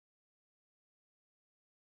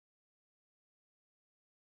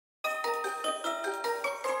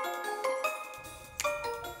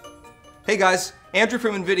Hey guys, Andrew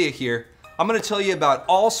from NVIDIA here. I'm going to tell you about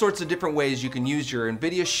all sorts of different ways you can use your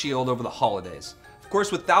NVIDIA Shield over the holidays. Of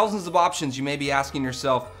course, with thousands of options, you may be asking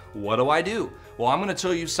yourself, what do I do? Well, I'm going to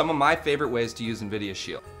tell you some of my favorite ways to use NVIDIA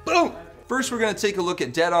Shield. Boom! First, we're going to take a look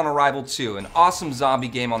at Dead on Arrival 2, an awesome zombie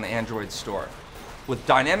game on the Android store. With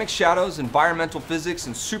dynamic shadows, environmental physics,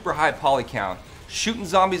 and super high poly count, shooting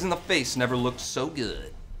zombies in the face never looked so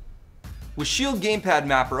good. With Shield Gamepad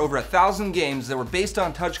Mapper, over 1,000 games that were based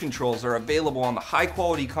on touch controls are available on the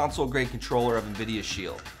high-quality console-grade controller of NVIDIA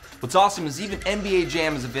Shield. What's awesome is even NBA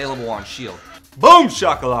Jam is available on Shield. Boom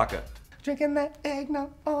shakalaka! Drinking that eggnog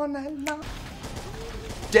all night long.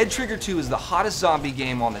 Dead Trigger 2 is the hottest zombie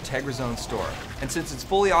game on the Tegra Zone store, and since it's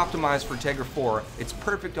fully optimized for Tegra 4, it's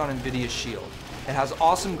perfect on NVIDIA Shield. It has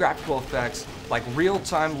awesome graphical effects like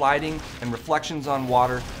real-time lighting and reflections on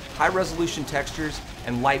water, high-resolution textures,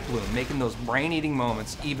 and light bloom, making those brain-eating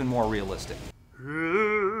moments even more realistic.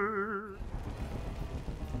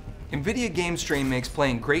 NVIDIA Game Stream makes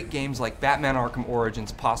playing great games like Batman Arkham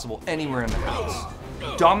Origins possible anywhere in the house.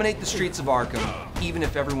 Dominate the streets of Arkham, even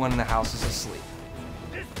if everyone in the house is asleep.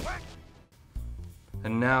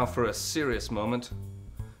 And now for a serious moment.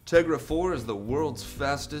 Tegra 4 is the world's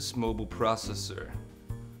fastest mobile processor.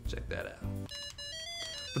 Check that out.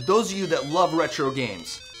 For those of you that love retro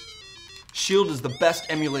games, Shield is the best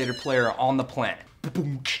emulator player on the planet.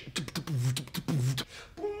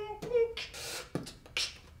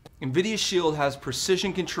 NVIDIA Shield has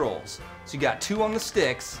precision controls, so you got 2 on the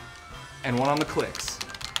sticks and 1 on the clicks.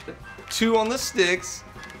 2 on the sticks,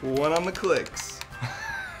 1 on the clicks.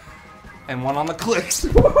 And 1 on the clicks.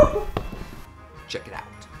 Check it out.